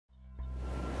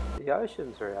The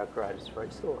oceans are our greatest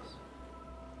resource.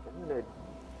 And we need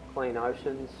clean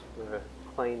oceans for a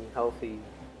clean, healthy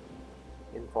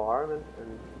environment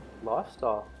and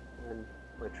lifestyle, and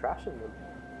we're trashing them.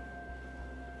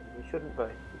 We shouldn't be.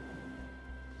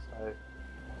 So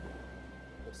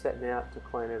we're setting out to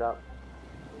clean it up.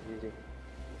 We're using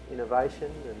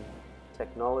innovation and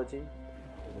technology,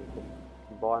 and we can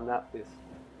combine that with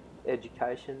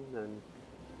education and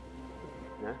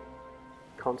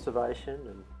conservation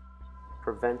and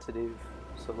preventative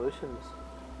solutions,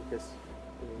 because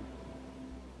the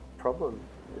problem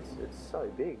is it's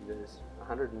so big. There's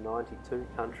 192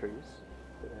 countries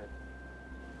that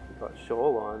have got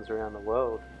shorelines around the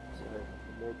world, so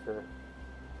we need to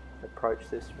approach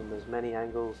this from as many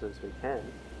angles as we can,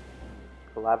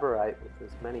 collaborate with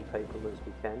as many people as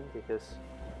we can, because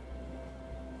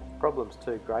the problem's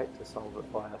too great to solve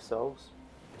it by ourselves.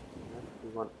 We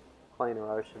want cleaner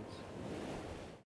oceans.